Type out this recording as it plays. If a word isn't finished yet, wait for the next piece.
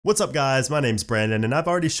What's up guys, my name's Brandon and I've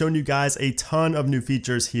already shown you guys a ton of new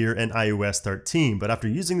features here in iOS 13, but after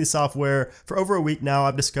using the software for over a week now,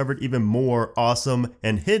 I've discovered even more awesome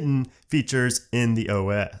and hidden features in the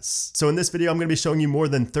OS. So in this video, I'm going to be showing you more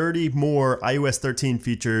than 30 more iOS 13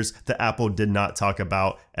 features that Apple did not talk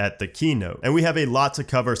about at the keynote. And we have a lot to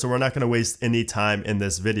cover, so we're not going to waste any time in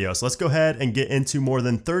this video. So let's go ahead and get into more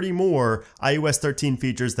than 30 more iOS 13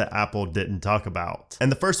 features that Apple didn't talk about.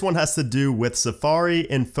 And the first one has to do with Safari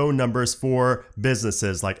and phone numbers for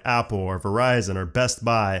businesses like Apple or Verizon or Best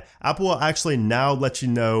Buy. Apple will actually now let you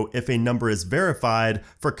know if a number is verified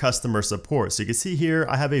for customer support. So you can see here,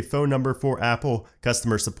 I have a phone number for Apple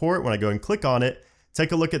customer support. When I go and click on it,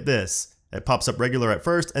 take a look at this. It pops up regular at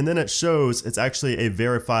first, and then it shows it's actually a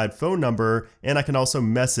verified phone number, and I can also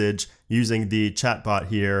message using the chatbot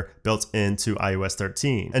here built into iOS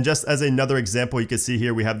 13. And just as another example, you can see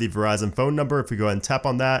here we have the Verizon phone number. If we go ahead and tap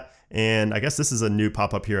on that, and I guess this is a new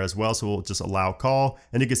pop-up here as well, so we'll just allow call,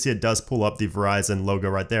 and you can see it does pull up the Verizon logo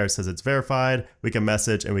right there. It says it's verified, we can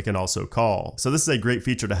message, and we can also call. So this is a great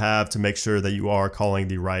feature to have to make sure that you are calling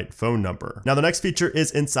the right phone number. Now the next feature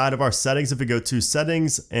is inside of our settings. If we go to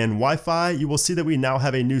settings and Wi-Fi, you will see that we now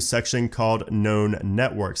have a new section called known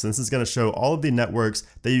networks. And this is going to show all of the networks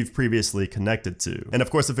that you've previously connected to. And of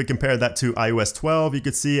course, if we compare that to iOS 12, you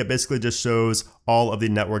could see it basically just shows all of the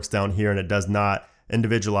networks down here, and it does not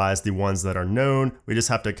individualize the ones that are known. We just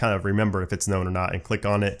have to kind of remember if it's known or not and click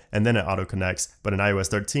on it, and then it auto connects. But in iOS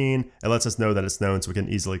 13, it lets us know that it's known, so we can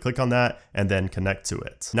easily click on that and then connect to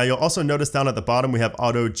it. Now you'll also notice down at the bottom, we have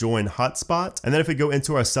auto join hotspot. And then if we go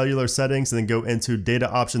into our cellular settings and then go into data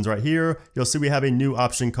options right here, you'll see we have a new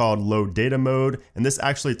option called low data mode. And this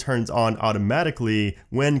actually turns on automatically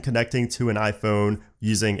when connecting to an iPhone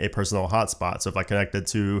using a personal hotspot. So if I connected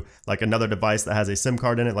to like another device that has a SIM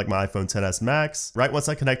card in it, like my iPhone XS Max, right once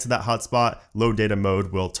I connect to that hotspot, low data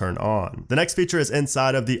mode will turn on. The next feature is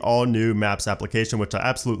inside of the all new Maps application, which I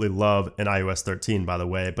absolutely love in iOS 13, by the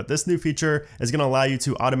way. But this new feature is gonna allow you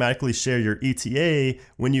to automatically share your ETA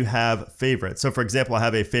when you have favorites. So for example, I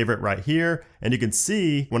have a favorite right here, and you can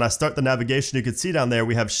see when I start the navigation, you can see down there,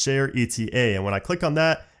 we have share ETA. And when I click on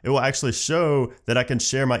that, it will actually show that I can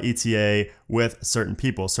share my ETA with certain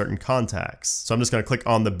people, certain contacts. So I'm just gonna click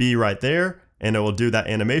on the B right there, and it will do that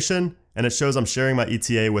animation, and it shows I'm sharing my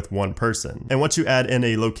ETA with one person. And once you add in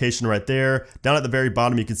a location right there, down at the very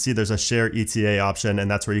bottom, you can see there's a share ETA option,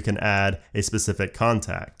 and that's where you can add a specific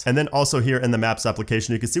contact. And then also here in the Maps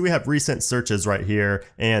application, you can see we have recent searches right here,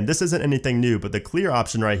 and this isn't anything new, but the clear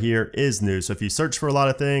option right here is new. So if you search for a lot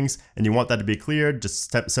of things and you want that to be cleared,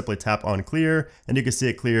 just simply tap on clear, and you can see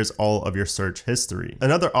it clears all of your search history.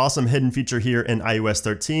 Another awesome hidden feature here in iOS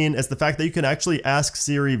 13 is the fact that you can actually ask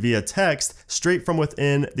Siri via text straight from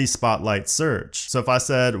within the Spotlight search. So if I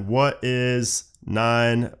said, what is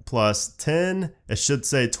 9 plus 10, it should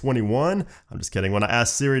say 21. I'm just kidding. When I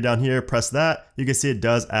ask Siri down here, press that, you can see it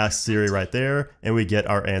does ask Siri right there, and we get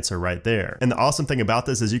our answer right there. And the awesome thing about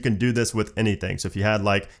this is you can do this with anything. So if you had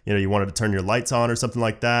like, you wanted to turn your lights on or something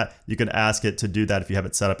like that, you could ask it to do that. If you have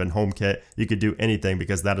it set up in HomeKit, you could do anything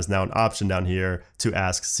because that is now an option down here to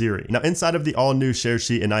ask Siri. Now inside of the all new share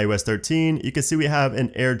sheet in iOS 13, you can see we have an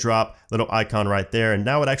airdrop little icon right there. And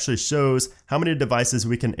now it actually shows how many devices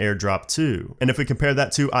we can airdrop to. And if we compare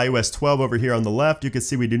that to iOS 12 over here on the left, you can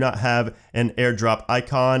see we do not have an airdrop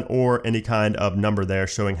icon or any kind of number there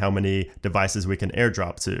showing how many devices we can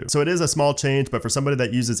airdrop to. So it is a small change, but for somebody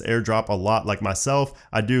that uses airdrop a lot like myself,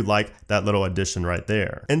 I do like that little addition right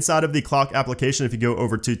there. Inside of the clock application, if you go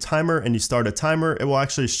over to timer and you start a timer, it will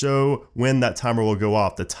actually show when that timer will go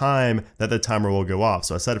off, the time that the timer will go off.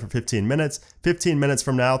 So I set it for 15 minutes. 15 minutes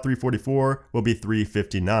from now, 3:44 will be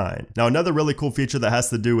 3:59. Now another really cool feature that has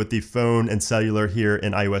to do with the phone and cellular here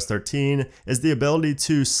in iOS 13 is the ability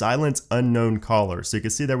to silence unknown callers. So you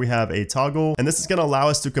can see that we have a toggle, and this is going to allow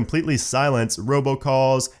us to completely silence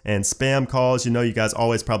robocalls and spam calls. You guys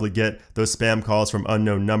always probably get those spam calls from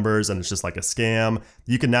unknown numbers and it's just like a scam.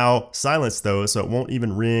 You can now silence those so it won't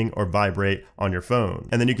even ring or vibrate on your phone.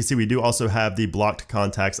 And then you can see we do also have the blocked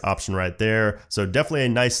contacts option right there. So definitely a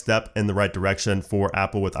nice step in the right direction for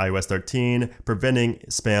Apple with iOS 13, preventing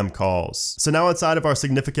spam calls. So now inside of our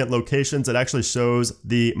significant locations, it actually shows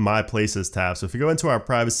the My Places tab. So if you go into our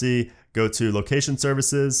privacy, go to location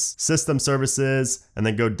services, system services, and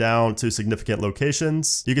then go down to significant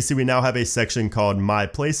locations, you can see we now have a section called My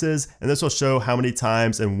Places, and this will show how many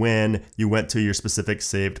times and when you went to your specific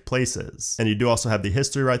saved places. And you do also have the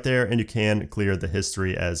history right there, and you can clear the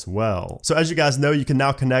history as well. So as you guys know, you can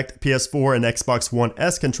now connect PS4 and Xbox One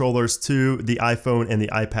S controllers to the iPhone and the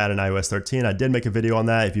iPad in iOS 13. I did make a video on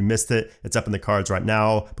that. If you missed it, it's up in the cards right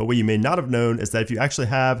now. But what you may not have known is that if you actually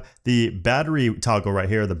have the battery toggle right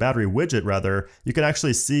here, the battery widget rather, you can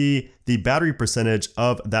actually see the battery percentage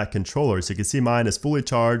of that controller. So you can see mine is fully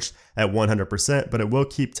charged at 100%, but it will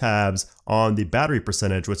keep tabs on the battery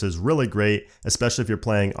percentage, which is really great, especially if you're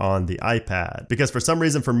playing on the iPad. Because for some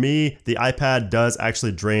reason for me, the iPad does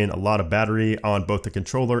actually drain a lot of battery on both the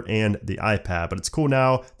controller and the iPad, but it's cool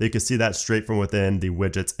now that you can see that straight from within the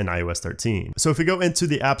widgets in iOS 13. So if we go into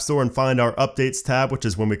the App Store and find our Updates tab, which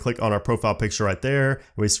is when we click on our profile picture right there, and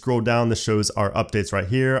we scroll down, this shows our updates right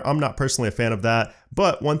here. I'm not personally a fan of that,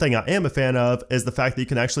 but one thing I am a fan of is the fact that you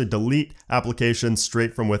can actually delete applications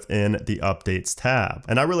straight from within the Updates tab.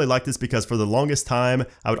 And I really like this because for the longest time,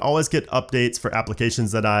 I would always get updates for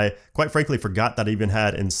applications that I quite frankly forgot that I even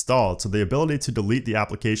had installed. So the ability to delete the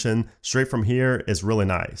application straight from here is really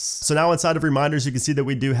nice. So now inside of reminders, you can see that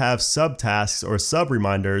we do have subtasks or sub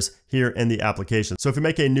reminders here in the application. So if we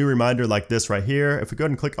make a new reminder like this right here, if we go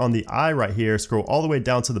ahead and click on the eye right here, scroll all the way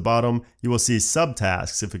down to the bottom, you will see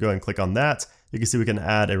subtasks. If we go ahead and click on that, you can see we can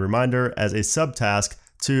add a reminder as a subtask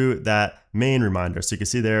to that main reminder. So you can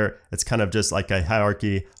see there, it's kind of just like a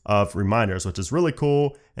hierarchy of reminders, which is really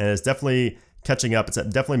cool. And it's definitely catching up. It's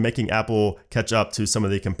definitely making Apple catch up to some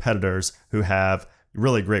of the competitors who have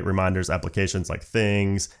really great reminders applications like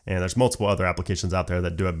Things, and there's multiple other applications out there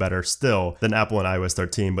that do it better still than Apple and iOS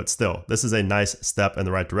 13, but still, this is a nice step in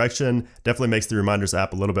the right direction. Definitely makes the Reminders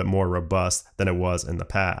app a little bit more robust than it was in the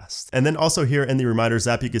past. And then also here in the Reminders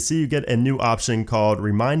app, you can see you get a new option called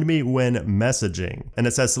Remind Me When Messaging. And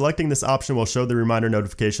it says selecting this option will show the reminder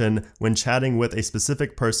notification when chatting with a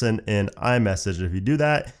specific person in iMessage. And if you do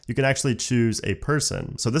that, you can actually choose a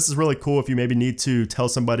person. So this is really cool if you maybe need to tell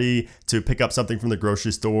somebody to pick up something from the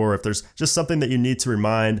grocery store. If there's just something that you need to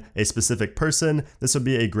remind a specific person, this would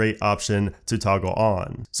be a great option to toggle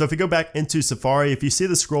on. So if you go back into Safari, if you see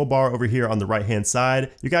the scroll bar over here on the right hand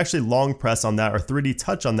side, you can actually long press on that or 3D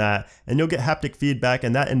touch on that, and you'll get haptic feedback,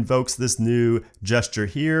 and that invokes this new gesture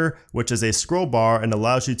here, which is a scroll bar and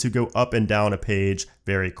allows you to go up and down a page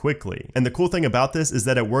very quickly. And the cool thing about this is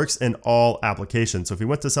that it works in all applications. So if we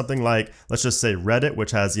went to something like, let's just say Reddit,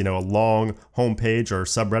 which has, a long home page, or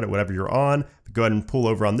subreddit, whatever you're on, go ahead and pull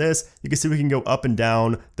over on this, you can see we can go up and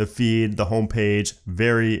down the feed, the home page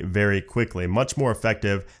very, very quickly. Much more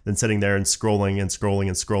effective than sitting there and scrolling and scrolling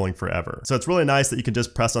and scrolling forever. So it's really nice that you can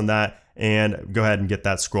just press on that and go ahead and get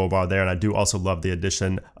that scroll bar there. And I do also love the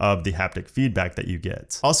addition of the haptic feedback that you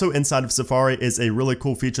get. Also inside of Safari is a really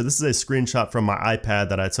cool feature. This is a screenshot from my iPad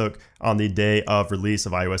that I took on the day of release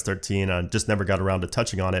of iOS 13. I just never got around to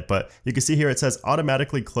touching on it, but you can see here it says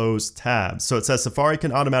automatically close tabs. So it says Safari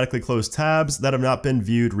can automatically close tabs that have not been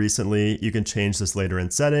viewed recently. You can change this later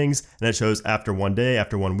in settings, and it shows after 1 day,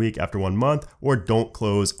 after 1 week, after 1 month, or don't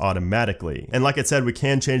close automatically. And like I said, we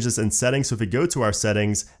can change this in settings. So if we go to our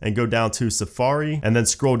settings and go down to Safari and then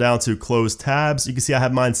scroll down to close tabs, you can see I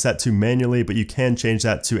have mine set to manually, but you can change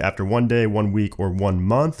that to after 1 day, 1 week, or 1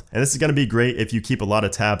 month. And this is going to be great if you keep a lot of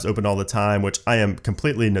tabs open all the time, which I am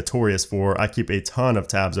completely notorious for. I keep a ton of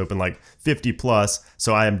tabs open, like 50 plus.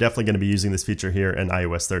 So I am definitely going to be using this feature here in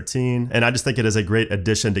iOS 13. And I just think it is a great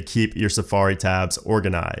addition to keep your Safari tabs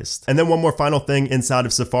organized. And then one more final thing inside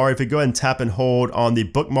of Safari, if we go ahead and tap and hold on the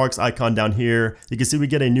bookmarks icon down here, you can see we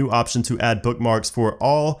get a new option to add bookmarks for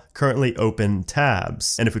all currently open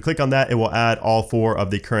tabs. And if we click on that, it will add all 4 of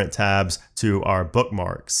the current tabs to our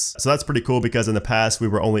bookmarks. So that's pretty cool because in the past we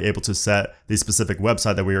were only able to set the specific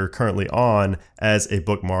website that we are currently on as a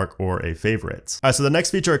bookmark or a favorite. All right, so the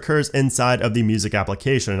next feature occurs inside of the music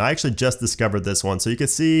application, and I actually just discovered this one. So you can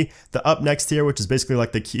see the up next here, which is basically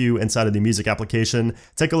like the queue inside of the music application.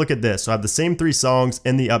 Take a look at this. So I have the same 3 songs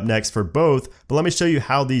in the up next for both, but let me show you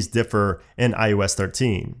how these differ in iOS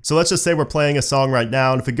 13. So let's just say we're playing a song right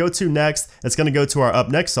now, and if we go to next, it's going to go to our up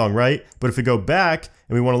next song, right? But if we go back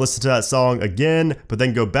and we want to listen to that song again, but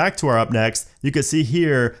then go back to our up next, you can see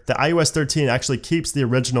here that iOS 13 actually keeps the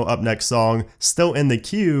original up next song still in the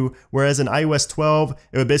queue, whereas in iOS 12,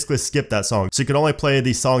 it would basically skip that song. So you could only play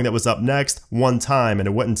the song that was up next 1 time and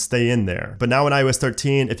it wouldn't stay in there. But now in iOS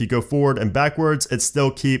 13, if you go forward and backwards, it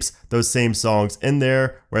still keeps those same songs in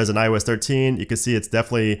there, whereas in iOS 13, you can see it's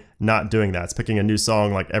definitely not doing that. It's picking a new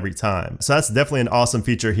song like every time. So that's definitely an awesome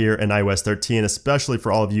feature here in iOS 13, especially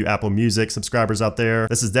for all of you Apple Music subscribers out there. there.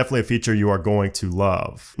 This is definitely a feature you are going to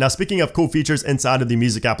love. Now, speaking of cool features inside of the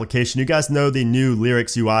music application, you guys know the new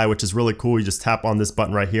lyrics UI, which is really cool. You just tap on this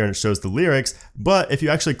button right here and it shows the lyrics. But if you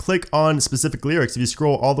actually click on specific lyrics, if you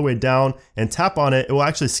scroll all the way down and tap on it, it will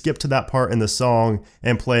actually skip to that part in the song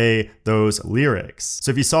and play those lyrics.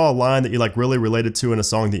 So if you saw a line that you like really related to in a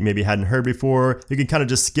song that you maybe hadn't heard before, you can kind of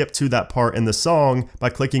just skip to that part in the song by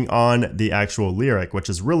clicking on the actual lyric, which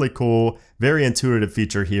is really cool. Very intuitive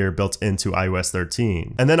feature here built into iOS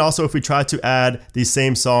 13. And then also if we try to add the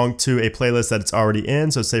same song to a playlist that it's already in,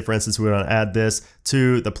 so say for instance we want to add this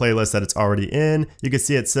to the playlist that it's already in, you can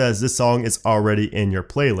see it says this song is already in your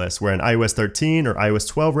playlist, where in iOS 13 or iOS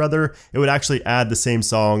 12 rather, it would actually add the same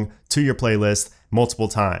song to your playlist multiple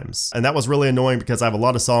times. And that was really annoying because I have a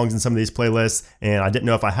lot of songs in some of these playlists and I didn't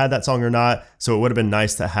know if I had that song or not, so it would have been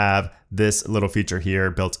nice to have this little feature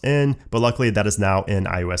here built in, but luckily that is now in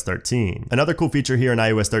iOS 13. Another cool feature here in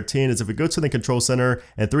iOS 13 is if we go to the control center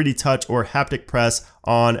and 3D touch or haptic press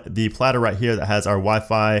on the platter right here that has our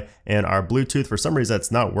Wi-Fi and our Bluetooth, for some reason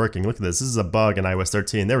it's not working. Look at this, this is a bug in iOS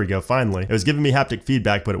 13. There we go, finally. It was giving me haptic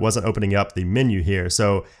feedback, but it wasn't opening up the menu here.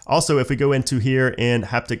 So also if we go into here and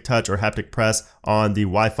haptic touch or haptic press on the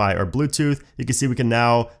Wi-Fi or Bluetooth, you can see we can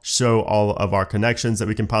now show all of our connections that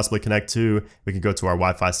we can possibly connect to. We can go to our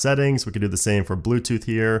Wi-Fi settings. We can do the same for Bluetooth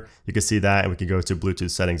here. You can see that, and we can go to Bluetooth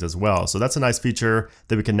settings as well. So that's a nice feature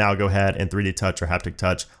that we can now go ahead and 3D touch or haptic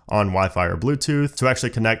touch on Wi-Fi or Bluetooth to actually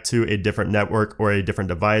connect to a different network or a different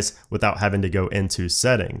device without having to go into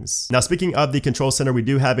settings. Now, speaking of the control center, we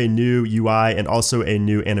do have a new UI and also a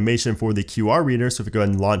new animation for the QR reader. So if we go ahead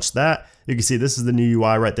and launch that, you can see this is the new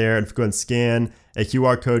UI right there. And if we go ahead and scan a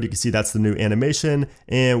QR code, you can see that's the new animation.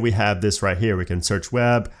 And we have this right here. We can search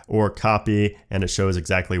web or copy, and it shows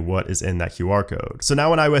exactly what is in that QR code. So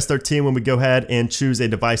now in iOS 13, when we go ahead and choose a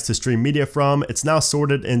device to stream media from, it's now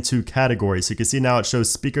sorted into categories. So you can see now it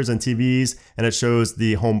shows speakers and TVs, and it shows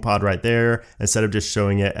the HomePod right there, instead of just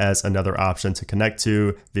showing it as another option to connect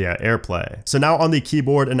to via AirPlay. So now on the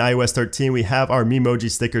keyboard in iOS 13, we have our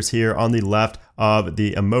MIMOG stickers here on the left of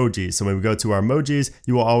the emojis. So when we go to our emojis,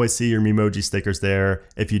 you will always see your MIMOG stickers there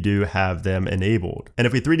if you do have them enabled. And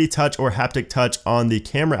if we 3D touch or haptic touch on the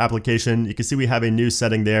camera application, you can see we have a new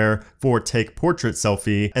setting there for Take Portrait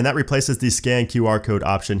Selfie, and that replaces the scan QR code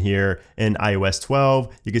option here in iOS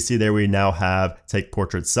 12. You can see there we now have Take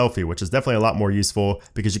Portrait Selfie, which is definitely a lot more useful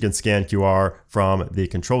because you can scan QR from the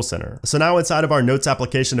control center. So now inside of our notes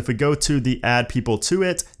application, if we go to the add people to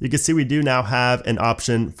it, you can see we do now have an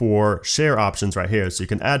option for share options right here. So you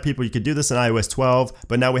can add people. You could do this in iOS 12,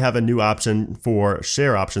 but now we have a new option for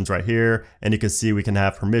share options right here. And you can see we can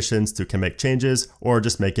have permissions to make changes or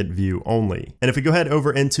just make it view only. And if we go ahead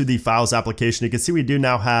over into the files application, you can see we do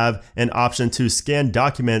now have an option to scan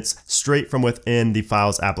documents straight from within the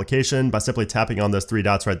files application. By simply tapping on those three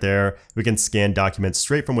dots right there, we can scan documents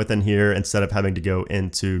straight from within here instead of having to go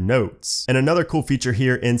into notes. And another cool feature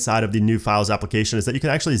here inside of the new files application is that you can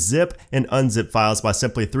actually zip and unzip files by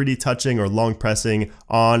simply 3D touching or long pressing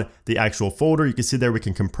on the actual folder. You can see there we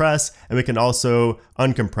can compress, and we can also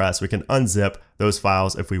uncompress. We can unzip those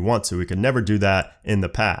files if we want to. We could never do that in the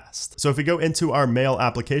past. So if we go into our mail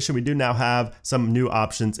application, we do now have some new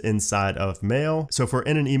options inside of mail. So if we're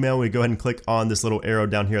in an email, we go ahead and click on this little arrow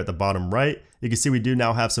down here at the bottom right. You can see we do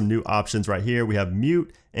now have some new options right here. We have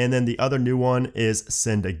mute, and then the other new one is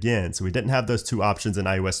send again. So we didn't have those two options in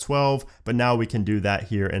iOS 12, but now we can do that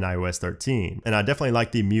here in iOS 13. And I definitely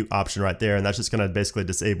like the mute option right there, and that's just gonna basically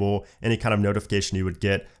disable any kind of notification you would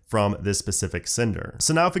get from this specific sender.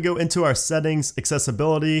 So now if we go into our settings,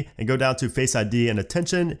 accessibility, and go down to Face ID and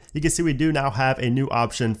attention, you can see we do now have a new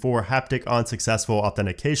option for haptic on successful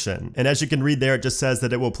authentication. And as you can read there, it just says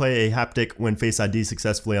that it will play a haptic when Face ID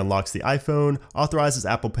successfully unlocks the iPhone, authorizes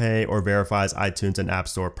Apple Pay, or verifies iTunes and App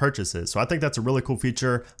Store purchases. So I think that's a really cool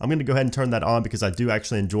feature. I'm gonna go ahead and turn that on because I do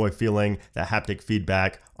actually enjoy feeling that haptic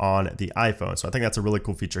feedback on the iPhone. So I think that's a really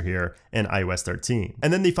cool feature here in iOS 13.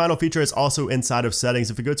 And then the final feature is also inside of settings.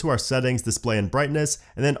 If we go to our settings, display and brightness,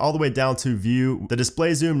 and then all the way down to view, the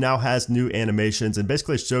display zoom now has new animations and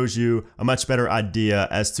basically shows you a much better idea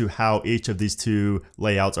as to how each of these two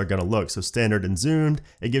layouts are gonna look. So standard and zoomed,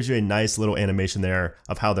 it gives you a nice little animation there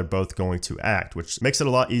of how they're both going to act, which makes it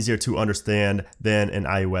a lot easier to understand than in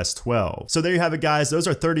iOS 12. So there you have it, guys. Those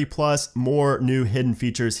are 30 plus more new hidden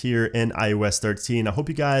features here in iOS 13. I hope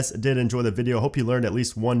you guys guys did enjoy the video. Hope you learned at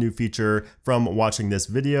least one new feature from watching this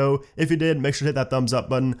video. If you did, make sure to hit that thumbs up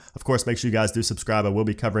button. Of course, make sure you guys do subscribe. I will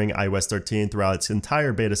be covering iOS 13 throughout its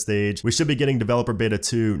entire beta stage. We should be getting developer beta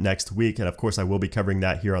 2 next week, and of course I will be covering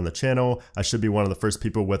that here on the channel. I should be one of the first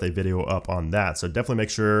people with a video up on that, so definitely make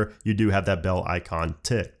sure you do have that bell icon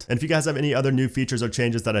ticked. And if you guys have any other new features or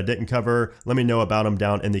changes that I didn't cover, let me know about them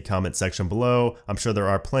down in the comment section below. I'm sure there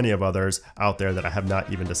are plenty of others out there that I have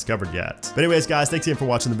not even discovered yet. But anyways guys, thanks again for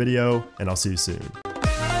watching the video, and I'll see you soon.